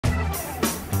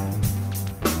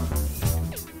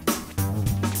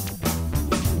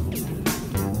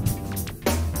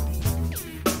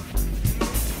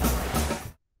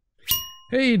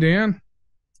Hey, Dan.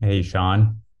 Hey,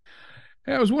 Sean.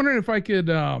 Hey, I was wondering if I could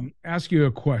ask you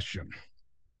a question.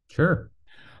 Sure.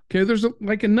 Okay, there's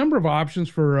like a number of options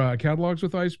for catalogs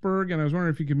with Iceberg, and I was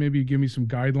wondering if you could maybe give me some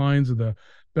guidelines of the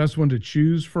best one to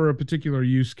choose for a particular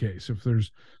use case, if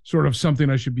there's sort of something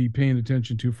I should be paying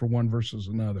attention to for one versus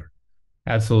another.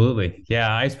 Absolutely.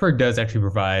 Yeah, Iceberg does actually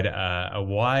provide a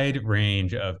wide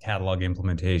range of catalog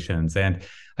implementations. And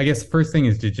I guess the first thing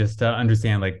is to just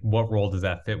understand like what role does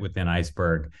that fit within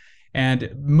Iceberg?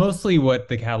 And mostly what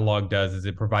the catalog does is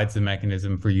it provides a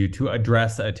mechanism for you to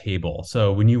address a table.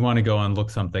 So when you want to go and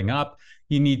look something up,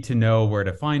 you need to know where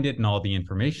to find it and all the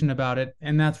information about it.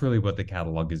 And that's really what the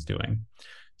catalog is doing.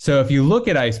 So if you look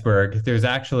at Iceberg, there's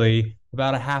actually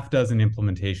about a half dozen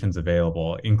implementations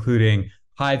available, including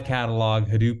Hive catalog,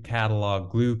 Hadoop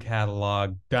catalog, Glue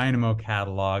catalog, Dynamo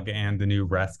catalog, and the new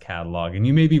REST catalog. And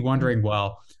you may be wondering,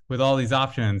 well, with all these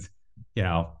options, you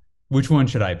know, which one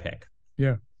should I pick?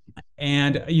 Yeah.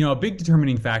 And a big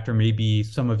determining factor may be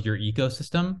some of your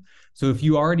ecosystem. So if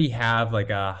you already have like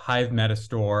a Hive meta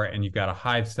store and you've got a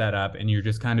Hive setup and you're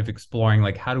just kind of exploring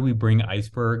like how do we bring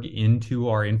Iceberg into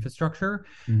our infrastructure,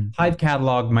 Mm. Hive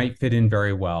catalog might fit in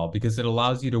very well because it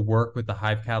allows you to work with the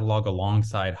Hive catalog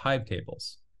alongside Hive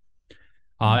tables.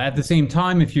 At the same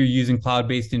time, if you're using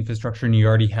cloud-based infrastructure and you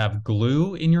already have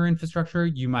Glue in your infrastructure,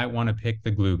 you might want to pick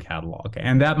the Glue catalog.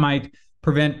 And that might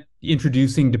prevent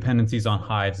introducing dependencies on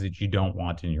Hives that you don't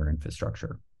want in your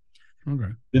infrastructure. Okay.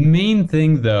 The main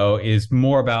thing, though, is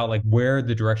more about like where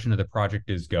the direction of the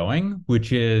project is going,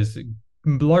 which is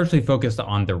largely focused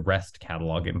on the REST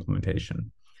catalog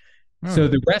implementation. So Oh.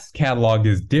 the REST catalog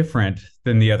is different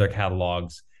than the other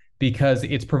catalogs because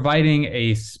it's providing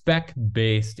a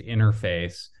spec-based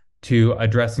interface to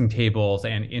addressing tables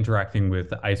and interacting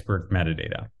with Iceberg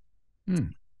metadata. Hmm.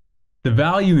 The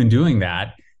value in doing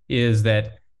that is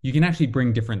that you can actually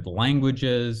bring different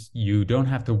languages. You don't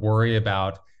have to worry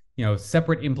about,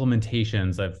 separate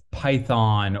implementations of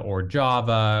Python or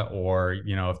Java or,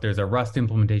 if there's a Rust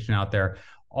implementation out there,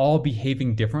 all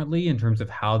behaving differently in terms of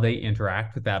how they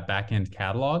interact with that backend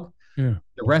catalog. Yeah.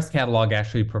 The REST catalog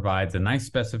actually provides a nice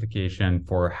specification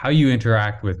for how you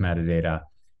interact with metadata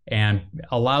and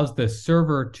allows the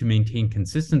server to maintain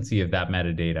consistency of that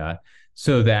metadata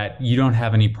so that you don't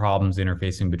have any problems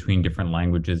interfacing between different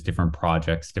languages, different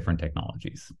projects, different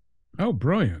technologies. Oh,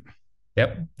 brilliant.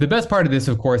 Yep. The best part of this,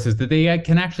 of course, is that they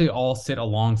can actually all sit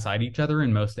alongside each other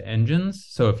in most engines.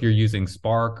 So if you're using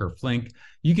Spark or Flink,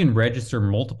 you can register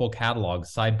multiple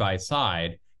catalogs side by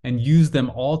side and use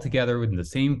them all together with the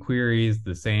same queries,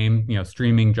 the same,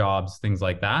 streaming jobs, things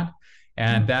like that. Hmm.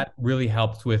 And that really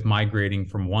helps with migrating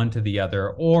from one to the other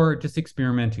or just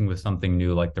experimenting with something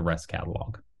new like the REST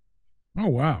catalog. Oh,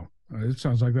 wow. It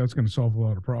sounds like that's going to solve a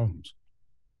lot of problems.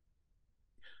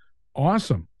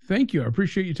 Awesome. Thank you. I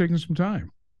appreciate you taking some time.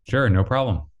 Sure, no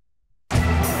problem.